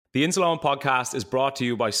The Insuleoin podcast is brought to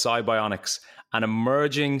you by Cybionics, an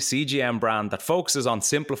emerging CGM brand that focuses on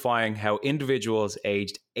simplifying how individuals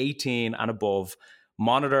aged 18 and above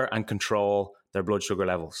monitor and control their blood sugar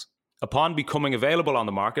levels. Upon becoming available on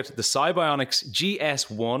the market, the Cybionics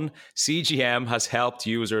GS1 CGM has helped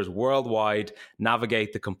users worldwide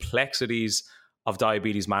navigate the complexities of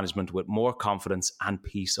diabetes management with more confidence and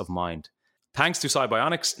peace of mind. Thanks to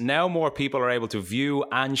Cybionics, now more people are able to view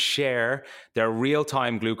and share their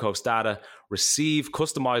real-time glucose data, receive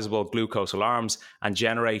customizable glucose alarms, and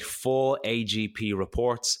generate full AGP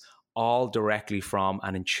reports, all directly from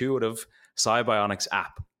an intuitive Cybionics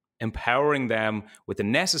app, empowering them with the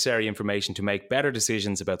necessary information to make better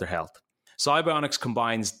decisions about their health. Cybionics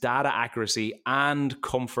combines data accuracy and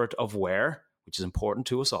comfort of wear, which is important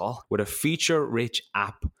to us all, with a feature-rich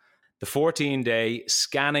app. The 14-day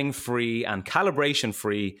scanning-free and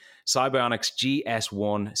calibration-free Cybionics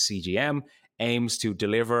GS1 CGM aims to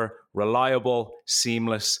deliver reliable,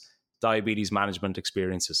 seamless diabetes management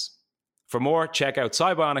experiences. For more, check out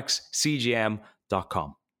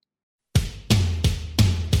cybionicscgm.com.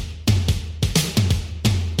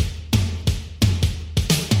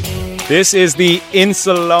 This is the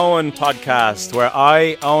Insuleoin podcast, where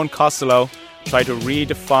I, Owen Costello, try to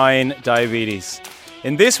redefine diabetes.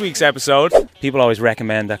 In this week's episode, people always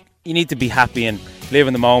recommend that you need to be happy and live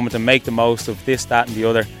in the moment and make the most of this, that and the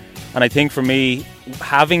other. And I think for me,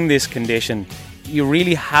 having this condition, you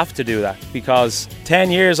really have to do that, because 10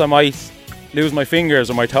 years I might lose my fingers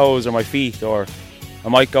or my toes or my feet, or I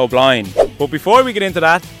might go blind. But before we get into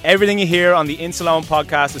that, everything you hear on the Insuleoin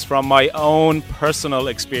podcast is from my own personal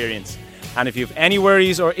experience. And if you have any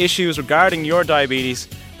worries or issues regarding your diabetes,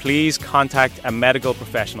 please contact a medical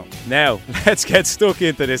professional. Now, let's get stuck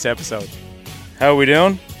into this episode. How are we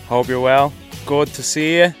doing? Hope you're well. Good to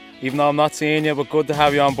see you, even though I'm not seeing you, but good to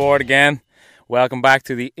have you on board again. Welcome back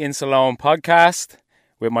to the Insuleoin podcast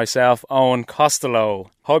with myself, Owen Costello.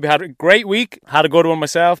 Hope you had a great week. Had a good one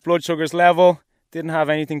myself. Blood sugars level. Didn't have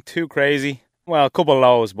anything too crazy. Well, a couple of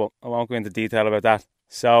lows, but I won't go into detail about that.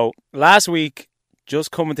 So, last week, just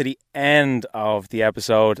coming to the end of the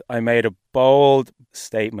episode, I made a bold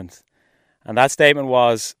statement. And that statement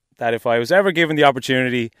was that if I was ever given the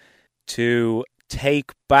opportunity to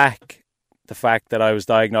take back the fact that I was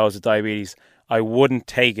diagnosed with diabetes, I wouldn't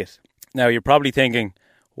take it. Now, you're probably thinking,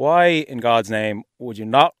 why in God's name would you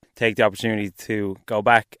not take the opportunity to go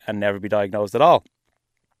back and never be diagnosed at all?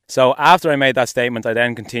 So after I made that statement, I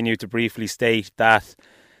then continued to briefly state that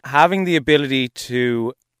having the ability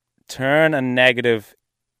to turn a negative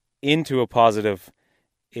into a positive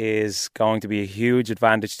is going to be a huge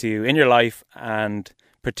advantage to you in your life, and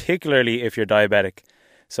particularly if you're diabetic.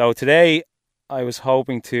 So today I was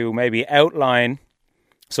hoping to maybe outline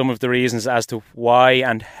some of the reasons as to why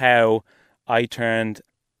and how I turned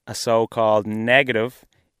a so-called negative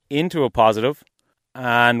into a positive.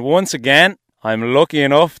 And once again, I'm lucky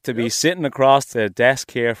enough to be sitting across the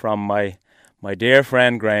desk here from my dear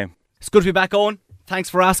friend Graham. It's good to be back, Owen. Thanks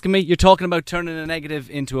for asking me. You're talking about turning a negative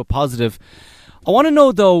into a positive. I want to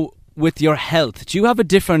know, though, with your health, do you have a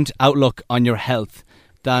different outlook on your health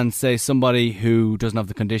than, say, somebody who doesn't have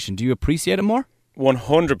the condition? Do you appreciate it more?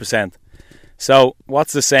 100%. So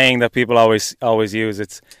what's the saying that people always use?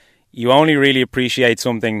 It's you only really appreciate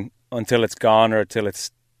something until it's gone or until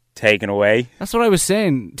it's taken away. That's what I was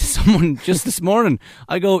saying to someone just this morning.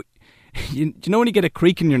 I go, you know when you get a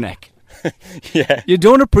creak in your neck? Yeah. You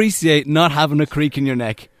don't appreciate not having a creak in your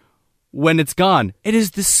neck when it's gone. It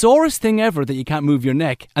is the sorest thing ever that you can't move your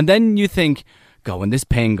neck. And then you think, God, when this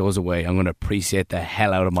pain goes away, I'm going to appreciate the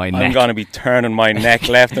hell out of my neck. I'm going to be turning my neck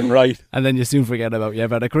left and right. And then you soon forget about you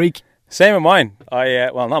ever had a creak. Same with mine.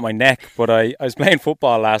 Well, not my neck, but I was playing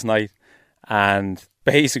football last night, and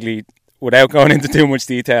basically, without going into too much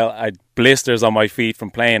detail, I had blisters on my feet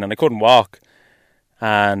from playing, and I couldn't walk.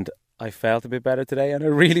 And I felt a bit better today, and I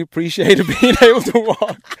really appreciated being able to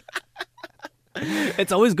walk.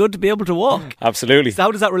 It's always good to be able to walk. Absolutely. So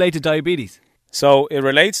how does that relate to diabetes? So it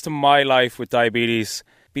relates to my life with diabetes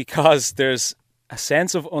because there's a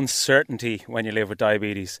sense of uncertainty when you live with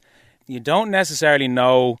diabetes. You don't necessarily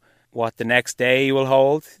know what the next day will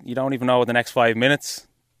hold. You don't even know what the next 5 minutes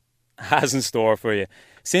has in store for you.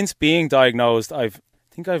 Since being diagnosed, I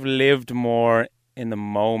think I've lived more in the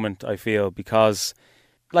moment, I feel, because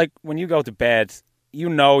like when you go to bed, you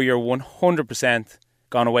know you're 100%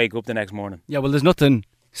 going to wake up the next morning. Yeah, well, there's nothing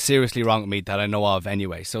seriously wrong with me that I know of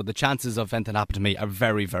anyway. So the chances of anything happening to me are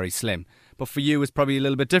very, very slim. But for you, it's probably a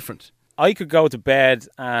little bit different. I could go to bed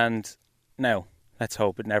and, now, let's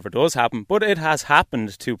hope it never does happen, but it has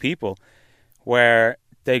happened to people where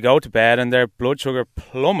they go to bed and their blood sugar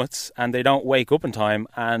plummets and they don't wake up in time,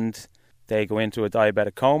 and they go into a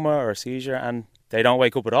diabetic coma or a seizure and they don't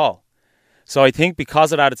wake up at all. So I think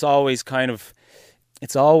because of that, it's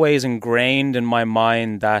always ingrained in my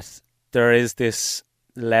mind that there is this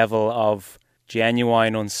level of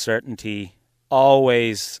genuine uncertainty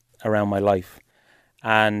always around my life.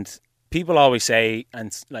 And people always say,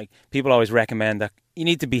 and like people always recommend that you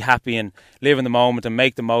need to be happy and live in the moment and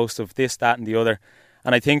make the most of this, that and the other.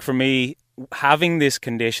 And I think for me, having this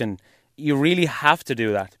condition, you really have to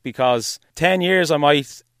do that, because 10 years I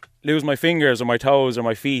might lose my fingers or my toes or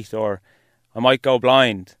my feet, or I might go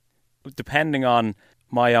blind, depending on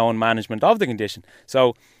my own management of the condition.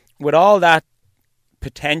 So with all that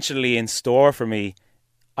potentially in store for me,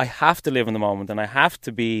 I have to live in the moment and I have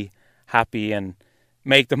to be happy and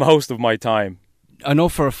make the most of my time. I know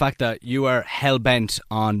for a fact that you are hell-bent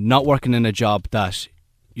on not working in a job that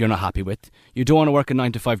you're not happy with. You don't want to work a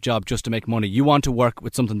 9-to-5 job just to make money. You want to work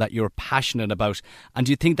with something that you're passionate about. And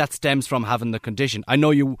do you think that stems from having the condition? I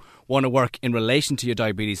know you want to work in relation to your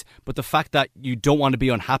diabetes, but the fact that you don't want to be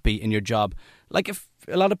unhappy in your job, like if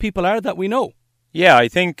a lot of people are that we know. Yeah, I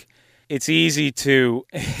think it's easy to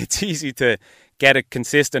get a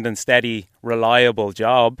consistent and steady, reliable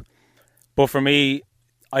job. But for me,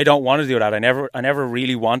 I don't want to do that. I never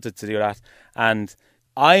really wanted to do that. And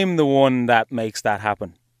I'm the one that makes that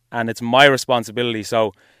happen. And it's my responsibility.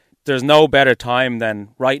 So there's no better time than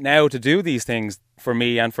right now to do these things for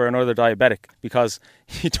me and for another diabetic, because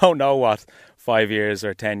you don't know what 5 years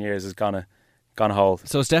or 10 years is gonna hold.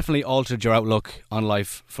 So it's definitely altered your outlook on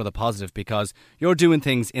life for the positive, because you're doing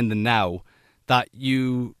things in the now that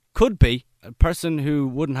you could be a person who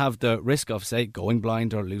wouldn't have the risk of, say, going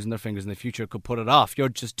blind or losing their fingers in the future could put it off. You're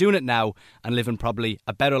just doing it now and living probably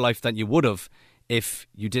a better life than you would have if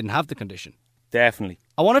you didn't have the condition. Definitely.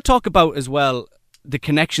 I want to talk about as well the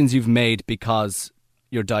connections you've made because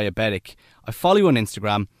you're diabetic. I follow you on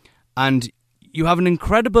Instagram and you have an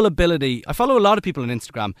incredible ability. I follow a lot of people on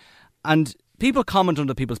Instagram and people comment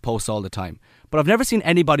under people's posts all the time. But I've never seen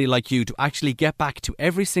anybody like you to actually get back to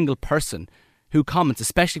every single person who comments,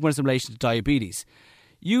 especially when it's in relation to diabetes.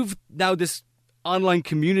 You've now this online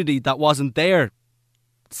community that wasn't there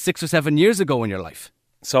 6 or 7 years ago in your life.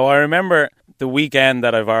 So I remember the weekend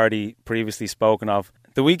that I've already previously spoken of.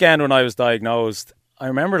 The weekend when I was diagnosed, I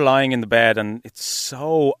remember lying in the bed and it's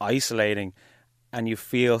so isolating and you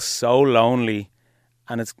feel so lonely,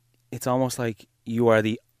 and it's almost like you are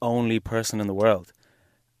the only person in the world.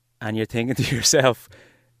 And you're thinking to yourself,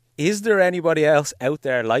 is there anybody else out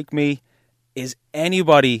there like me? Is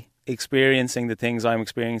anybody experiencing the things I'm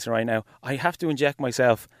experiencing right now? I have to inject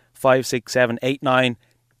myself 5, 6, 7, 8, 9,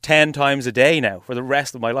 10 times a day now for the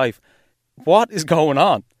rest of my life. What is going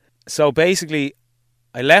on? So basically,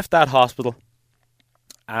 I left that hospital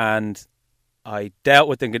and I dealt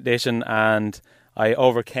with the condition and I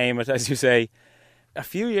overcame it, as you say. A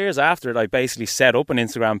few years after it, I basically set up an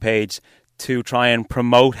Instagram page to try and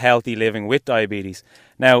promote healthy living with diabetes.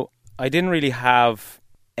 Now, I didn't really have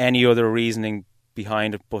any other reasoning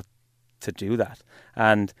behind it but to do that.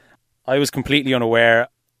 And I was completely unaware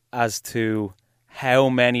as to how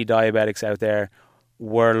many diabetics out there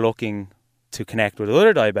were looking to connect with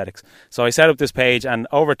other diabetics. So I set up this page, and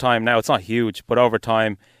over time, now it's not huge, but over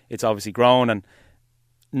time it's obviously grown, and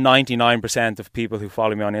 99% of people who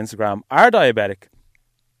follow me on Instagram are diabetic.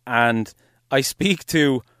 And I speak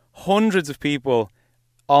to hundreds of people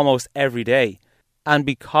almost every day. And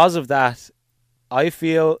because of that, I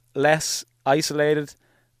feel less isolated.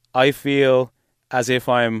 I feel as if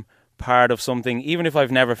I'm part of something, even if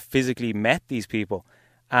I've never physically met these people.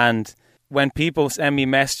 And when people send me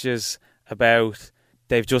messages about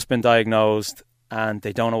they've just been diagnosed and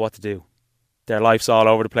they don't know what to do, their life's all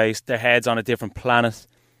over the place, their head's on a different planet.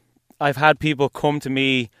 I've had people come to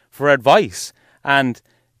me for advice, and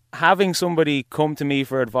having somebody come to me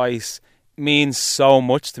for advice means so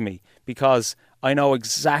much to me, because I know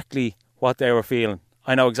exactly what they were feeling.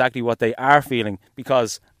 I know exactly what they are feeling,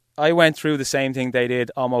 because I went through the same thing they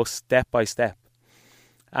did almost step by step.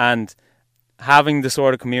 And having the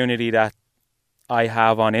sort of community that I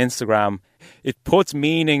have on Instagram, it puts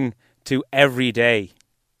meaning to every day.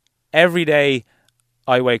 Every day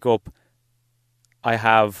I wake up, I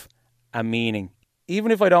have a meaning.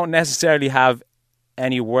 Even if I don't necessarily have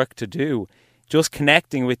any work to do, just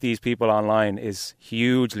connecting with these people online is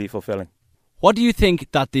hugely fulfilling. What do you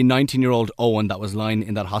think that the 19-year-old Owen that was lying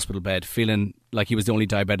in that hospital bed feeling like he was the only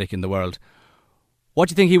diabetic in the world, what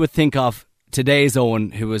do you think he would think of today's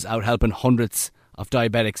Owen who was out helping hundreds of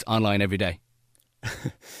diabetics online every day?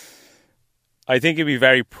 I think he'd be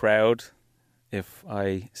very proud, if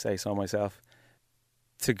I say so myself.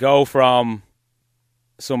 to go from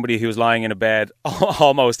somebody who's lying in a bed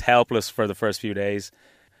almost helpless for the first few days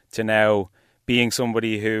to now being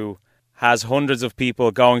somebody who has hundreds of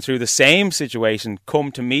people going through the same situation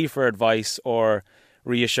come to me for advice or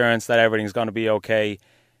reassurance that everything's going to be okay.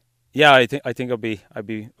 Yeah, I think I'd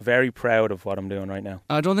be very proud of what I'm doing right now.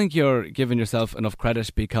 I don't think you're giving yourself enough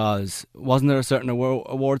credit, because wasn't there a certain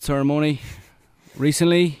award ceremony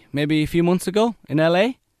recently, maybe a few months ago in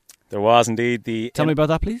LA? There was indeed. Tell me about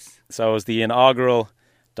that, please. So it was the inaugural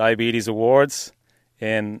Diabetes Awards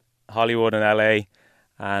in Hollywood and LA,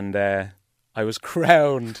 and I was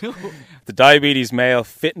crowned the Diabetes Male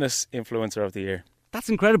Fitness Influencer of the Year. That's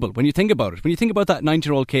incredible when you think about it. When you think about that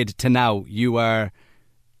 90-year-old kid to now, you're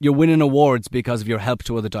winning awards because of your help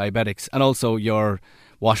to other diabetics, and also your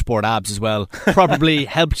washboard abs as well probably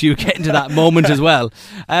helped you get into that moment as well.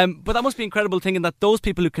 But that must be incredible, thinking that those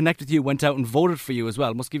people who connected with you went out and voted for you as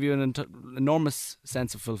well. It must give you an enormous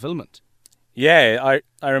sense of fulfillment. Yeah,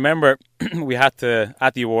 I remember we had to,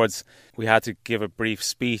 at the awards, we had to give a brief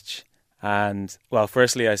speech. And, well,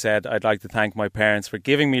 firstly I said I'd like to thank my parents for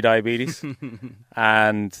giving me diabetes.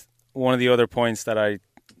 And one of the other points that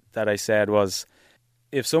I said was,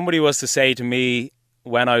 if somebody was to say to me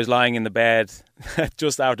when I was lying in the bed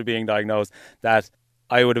just after being diagnosed that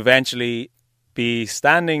I would eventually be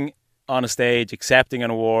standing on a stage accepting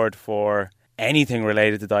an award for anything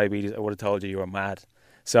related to diabetes, I would have told you were mad.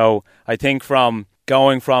 So I think from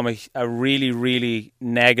going from a really, really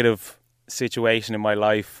negative situation in my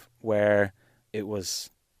life where it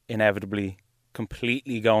was inevitably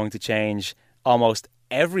completely going to change almost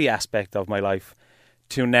every aspect of my life,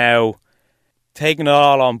 to now taking it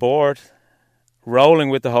all on board, rolling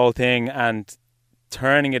with the whole thing and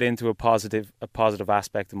turning it into a positive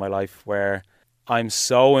aspect of my life, where I'm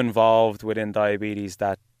so involved within diabetes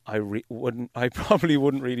that I probably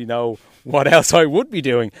wouldn't really know what else I would be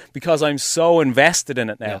doing, because I'm so invested in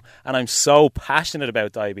it now, and I'm so passionate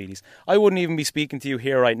about diabetes. I wouldn't even be speaking to you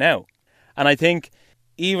here right now. And I think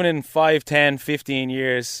even in 5, 10, 15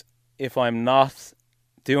 years, if I'm not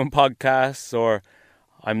doing podcasts or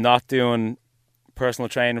I'm not doing personal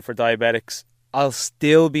training for diabetics, I'll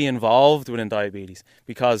still be involved within diabetes,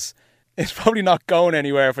 because it's probably not going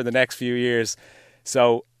anywhere for the next few years.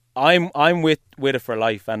 So I'm with it for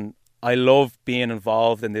life, and I love being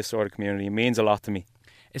involved in this sort of community. It means a lot to me.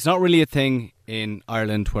 It's not really a thing in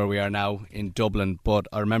Ireland where we are now in Dublin, but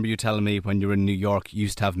I remember you telling me when you were in New York you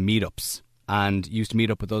used to have meetups and you used to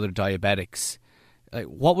meet up with other diabetics.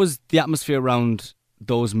 What was the atmosphere around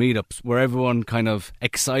those meetups? Were everyone kind of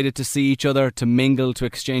excited to see each other, to mingle, to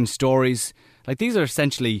exchange stories? Like, these are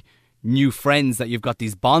essentially new friends that you've got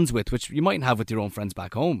these bonds with, which you mightn't have with your own friends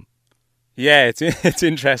back home. Yeah, it's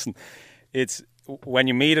interesting. It's when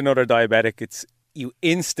you meet another diabetic, you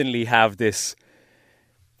instantly have this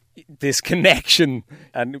connection,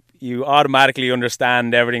 and you automatically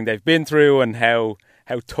understand everything they've been through and how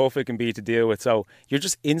tough it can be to deal with. So you're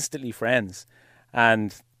just instantly friends.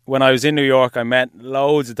 And when I was in New York, I met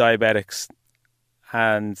loads of diabetics,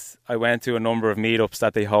 and I went to a number of meetups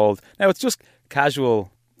that they hold. Now, it's just casual,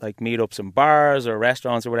 like meetups in bars or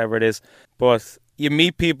restaurants or whatever it is, but you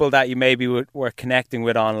meet people that you maybe were connecting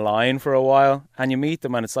with online for a while, and you meet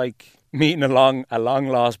them and it's like meeting a long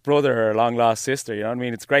lost brother or a long lost sister, you know what I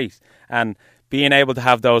mean? It's great. And being able to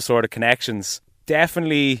have those sort of connections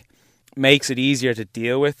definitely makes it easier to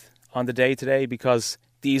deal with on the day to day, because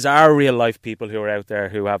these are real life people who are out there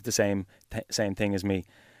who have the same thing as me.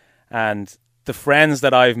 And the friends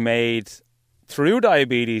that I've made through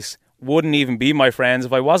diabetes wouldn't even be my friends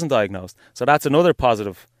if I wasn't diagnosed. So that's another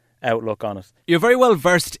positive outlook on it. You're very well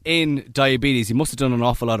versed in diabetes. You must have done an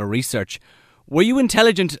awful lot of research. Were you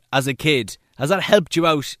intelligent as a kid? Has that helped you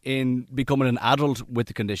out in becoming an adult with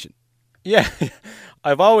the condition? Yeah,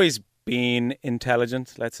 I've always been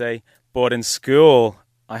intelligent, let's say, but in school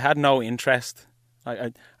I had no interest.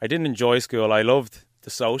 I didn't enjoy school. I loved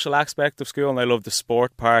the social aspect of school and I loved the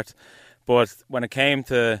sport part, but when it came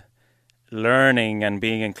to learning and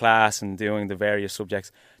being in class and doing the various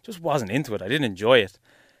subjects, just wasn't into it. I didn't enjoy it.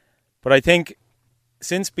 But I think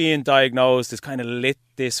since being diagnosed, it's kind of lit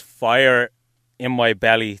this fire in my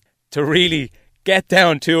belly to really get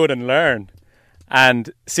down to it and learn.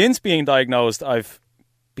 And since being diagnosed, I've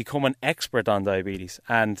become an expert on diabetes.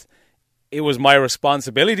 And it was my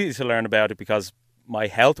responsibility to learn about it because my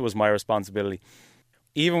health was my responsibility.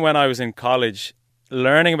 Even when I was in college,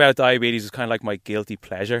 learning about diabetes was kind of like my guilty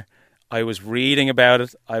pleasure. I was reading about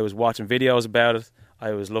it. I was watching videos about it.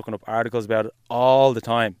 I was looking up articles about it all the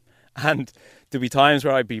time. And there'd be times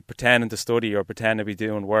where I'd be pretending to study or pretending to be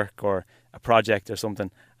doing work or a project or something,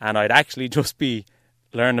 and I'd actually just be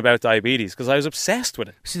learning about diabetes because I was obsessed with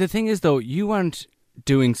it. See, the thing is, though, you weren't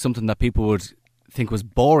doing something that people would think was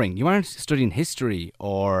boring. You weren't studying history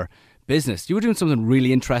or business. You were doing something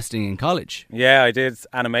really interesting in college. Yeah, I did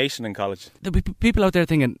animation in college. There'll be people out there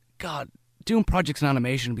thinking, God, doing projects in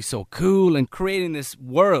animation would be so cool and creating this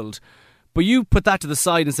world. But you put that to the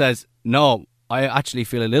side and says, no, I actually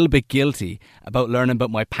feel a little bit guilty about learning about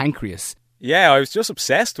my pancreas. Yeah, I was just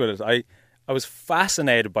obsessed with it. I was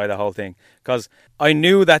fascinated by the whole thing because I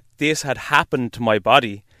knew that this had happened to my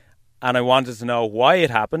body and I wanted to know why it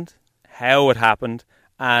happened, how it happened,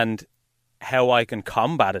 and how I can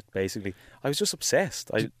combat it, basically. I was just obsessed.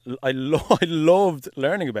 I loved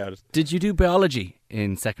learning about it. Did you do biology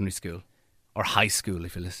in secondary school? Or high school,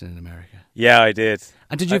 if you're listening in America? Yeah, I did.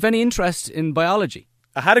 And did you have any interest in biology?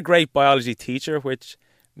 I had a great biology teacher, which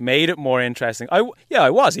made it more interesting. I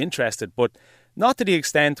was interested, but not to the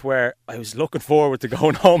extent where I was looking forward to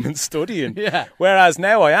going home and studying. Yeah. Whereas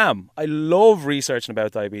now I am. I love researching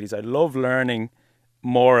about diabetes. I love learning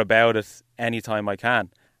more about it anytime I can.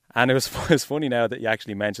 And it was funny now that you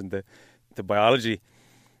actually mentioned the biology.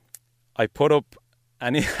 I put up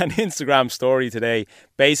an Instagram story today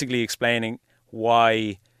basically explaining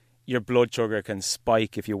why your blood sugar can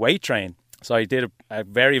spike if you weight train. So I did a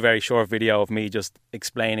very, very short video of me just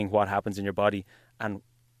explaining what happens in your body and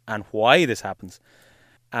why this happens.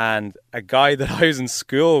 And a guy that I was in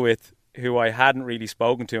school with, who I hadn't really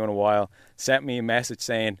spoken to in a while, sent me a message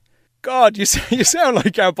saying, God, you sound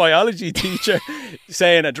like our biology teacher,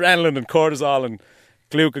 saying adrenaline and cortisol and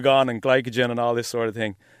glucagon and glycogen and all this sort of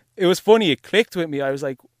thing. It was funny, it clicked with me. I was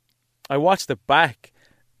like, I watched it back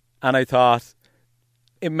and I thought,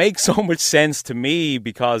 it makes so much sense to me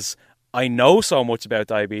because I know so much about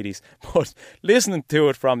diabetes. But listening to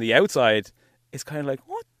it from the outside, it's kind of like,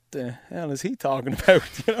 what the hell is he talking about?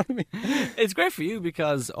 You know what I mean? It's great for you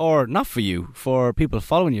because, or not for you, for people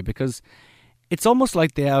following you, because it's almost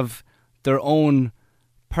like they have their own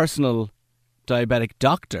personal diabetic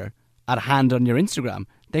doctor at hand on your Instagram.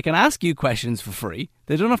 They can ask you questions for free.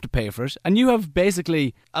 They don't have to pay for it. And you have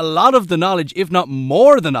basically a lot of the knowledge, if not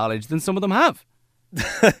more the knowledge than some of them have.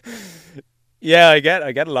 Yeah, I get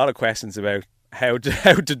a lot of questions about how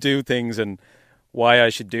to do things and why I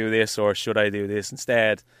should do this or should I do this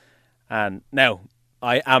instead. And now,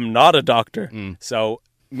 I am not a doctor, so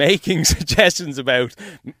making suggestions about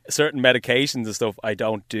certain medications and stuff I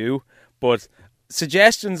don't do. But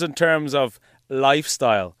suggestions in terms of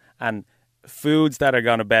lifestyle and foods that are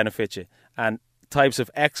going to benefit you and types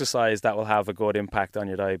of exercise that will have a good impact on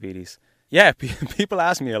your diabetes. Yeah, people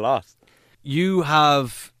ask me a lot. You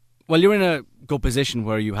have, well, you're in a good position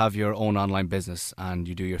where you have your own online business and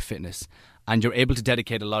you do your fitness and you're able to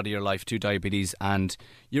dedicate a lot of your life to diabetes and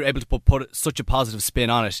you're able to put such a positive spin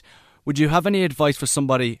on it. Would you have any advice for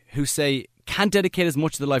somebody who, say, can't dedicate as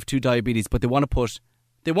much of their life to diabetes, but they want to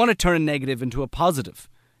turn a negative into a positive?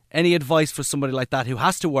 Any advice for somebody like that who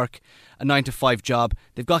has to work a 9-to-5 job,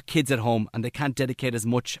 they've got kids at home and they can't dedicate as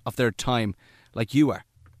much of their time like you are?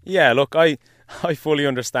 Yeah, look, I fully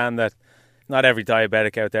understand that not every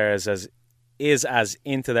diabetic out there is as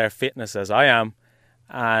into their fitness as I am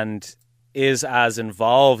and is as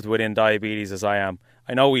involved within diabetes as I am.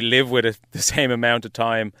 I know we live with it the same amount of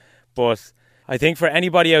time, but I think for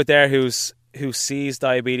anybody out there who sees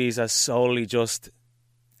diabetes as solely just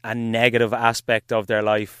a negative aspect of their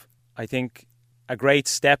life, I think a great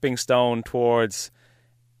stepping stone towards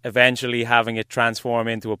eventually having it transform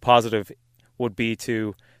into a positive would be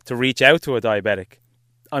to reach out to a diabetic.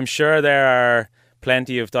 I'm sure there are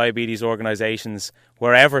plenty of diabetes organisations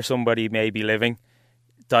wherever somebody may be living.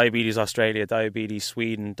 Diabetes Australia, Diabetes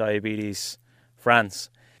Sweden, Diabetes France.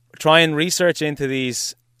 Try and research into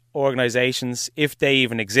these organisations, if they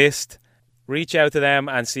even exist. Reach out to them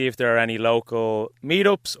and see if there are any local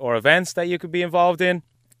meetups or events that you could be involved in.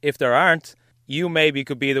 If there aren't, you maybe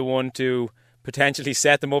could be the one to potentially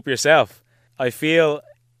set them up yourself. I feel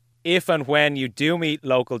if and when you do meet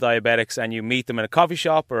local diabetics and you meet them in a coffee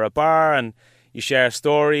shop or a bar and you share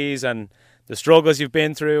stories and the struggles you've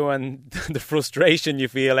been through and the frustration you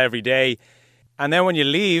feel every day, and then when you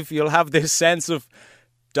leave, you'll have this sense of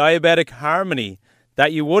diabetic harmony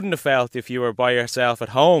that you wouldn't have felt if you were by yourself at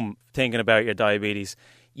home thinking about your diabetes.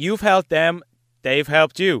 You've helped them, they've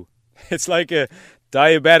helped you. It's like a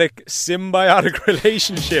diabetic symbiotic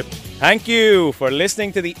relationship. Thank you for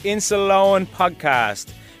listening to the Insuloan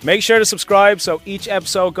podcast. Make sure to subscribe so each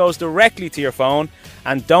episode goes directly to your phone.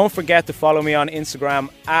 And don't forget to follow me on Instagram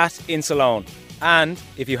 @Insuloan. And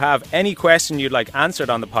if you have any question you'd like answered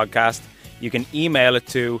on the podcast, you can email it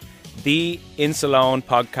to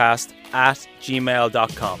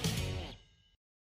theinsuloanpodcast@gmail.com.